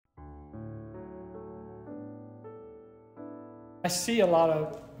I see a lot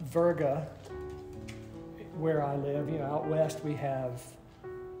of Virga where I live. You know, out west we have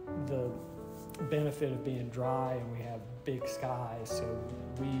the benefit of being dry and we have big skies, so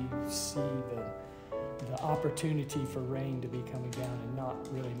we see the opportunity for rain to be coming down and not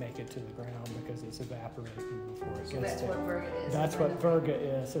really make it to the ground because it's evaporating before it gets there. That's what Virga is. That's what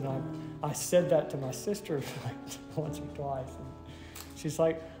Virga is, and I said that to my sister like once or twice, and she's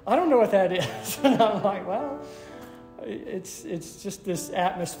like, I don't know what that is, and I'm like, well, it's just this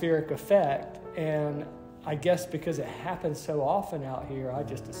atmospheric effect, and I guess because it happens so often out here, I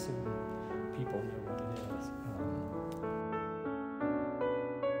just assume people know what it is.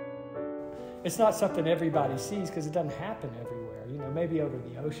 It's not something everybody sees because it doesn't happen everywhere. You know, maybe over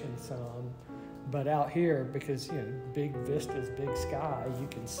the ocean some, but out here, because, you know, big vistas, big sky, you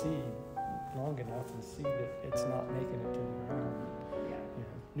can see long enough and see that it's not making it to the ground. Yeah. You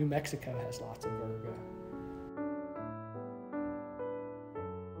know, New Mexico has lots of Virga.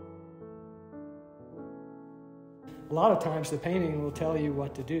 A lot of times the painting will tell you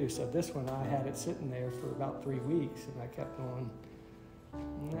what to do. So this one, I had it sitting there for about 3 weeks, and I kept going,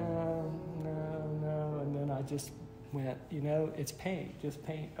 no, and then I just went, you know, it's paint. Just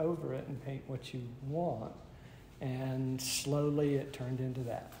paint over it and paint what you want. And slowly it turned into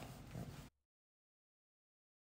that.